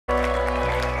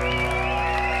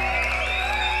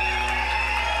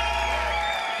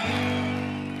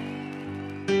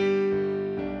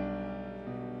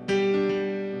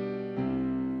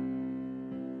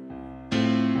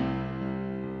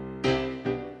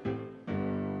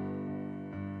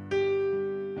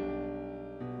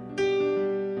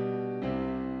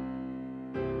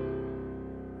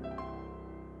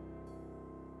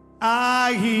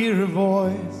I hear a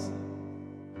voice,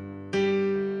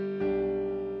 and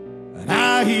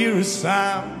I hear a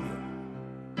sound,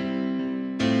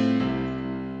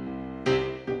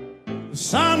 the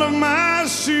sound of my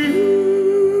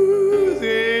shoes,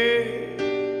 yeah,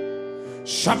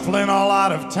 shuffling all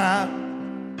out of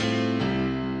town.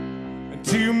 And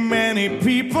too many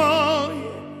people,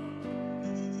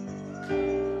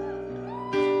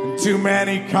 and too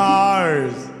many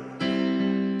cars,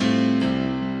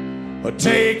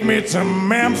 take me to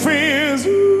Memphis,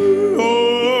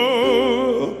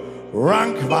 oh,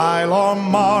 Rankweil or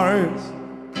Mars.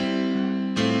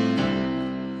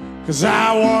 'Cause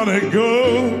I wanna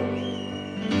go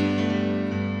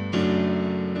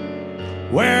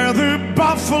where the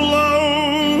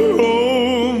buffalo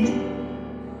roam,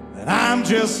 and I'm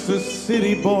just a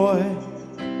city boy,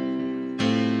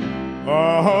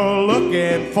 oh,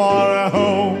 looking for a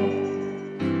home.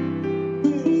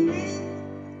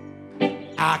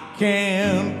 I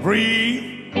can't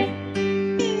breathe,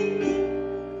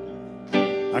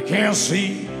 I can't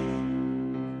see.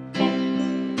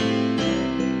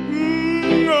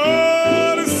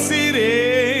 No, the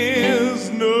city's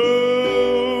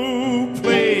no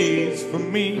place for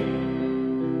me.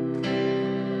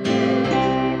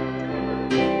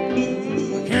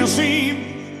 I can't seem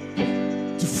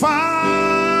to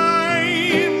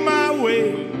find my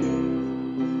way.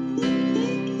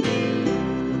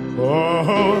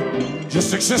 Oh,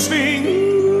 just existing,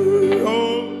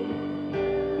 oh,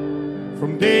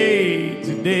 from day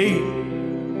to day.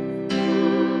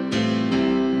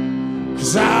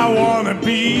 'Cause I wanna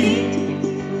be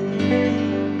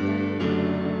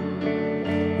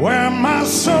where my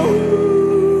soul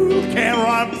can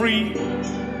run free.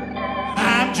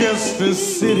 I'm just a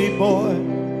city boy,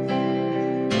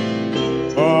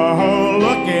 oh,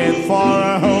 looking for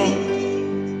a home.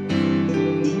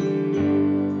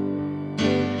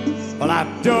 But I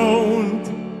don't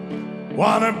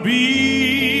wanna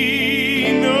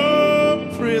be no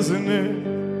prisoner.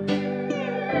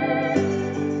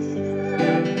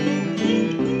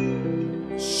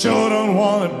 Sure don't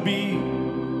wanna be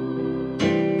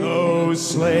no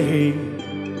slave.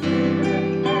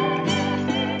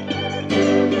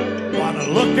 Wanna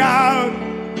look out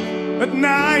at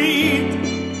night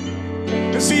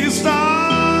and see the stars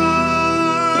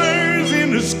in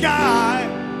the sky.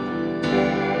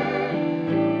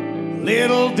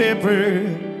 Little Dipper,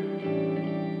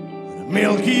 the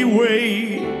Milky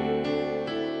Way.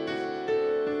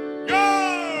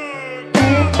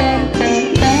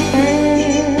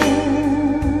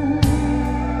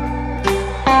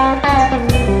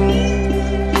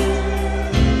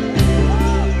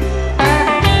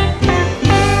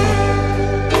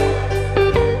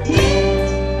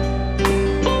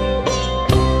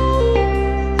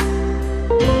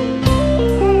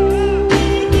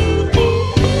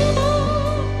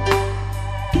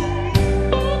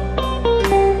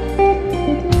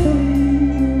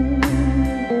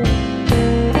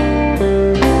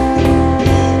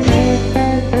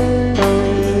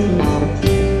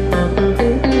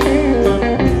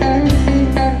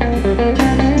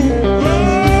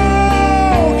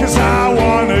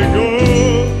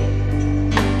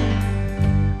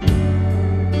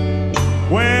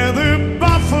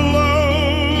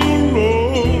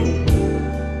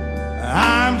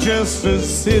 Just a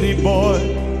city boy,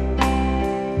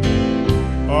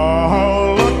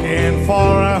 oh, looking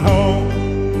for a home.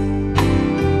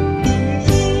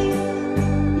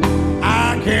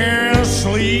 I can't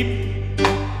sleep,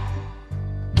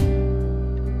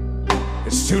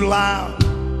 it's too loud.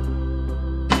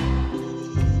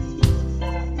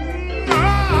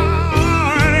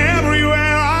 And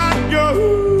everywhere I go,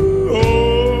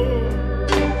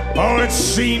 oh, it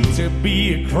seems to be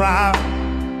a crowd.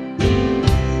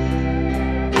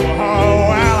 Oh,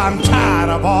 well, I'm tired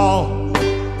of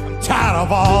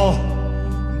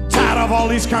all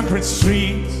these concrete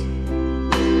streets.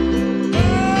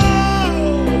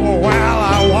 Oh, well,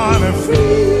 I wanna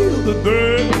feel the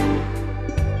dirt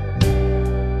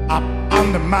up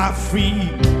under my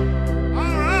feet.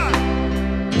 All right.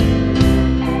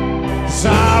 'Cause I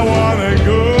wanna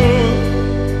go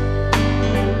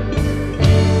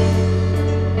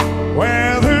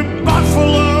where the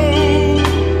buffalo,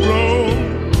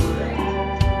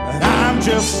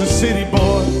 just a city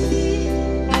boy,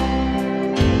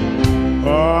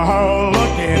 oh,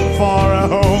 looking for a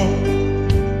home.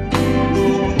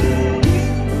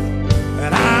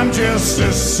 And I'm just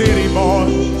a city boy,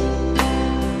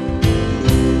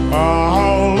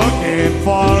 oh, looking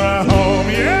for a home,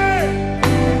 yeah.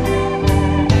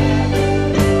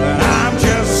 And I'm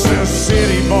just a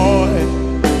city boy,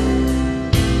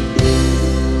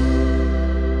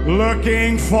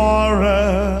 looking for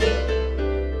a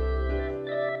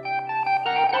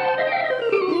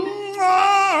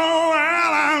oh,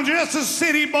 well, I'm just a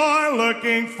city boy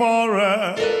looking for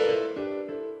a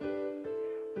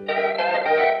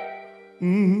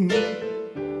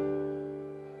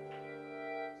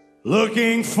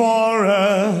looking for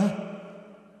a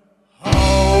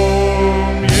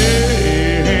home, yeah.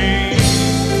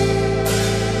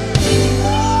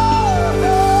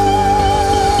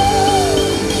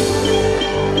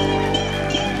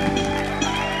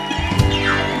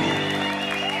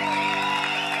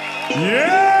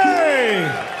 Yeah.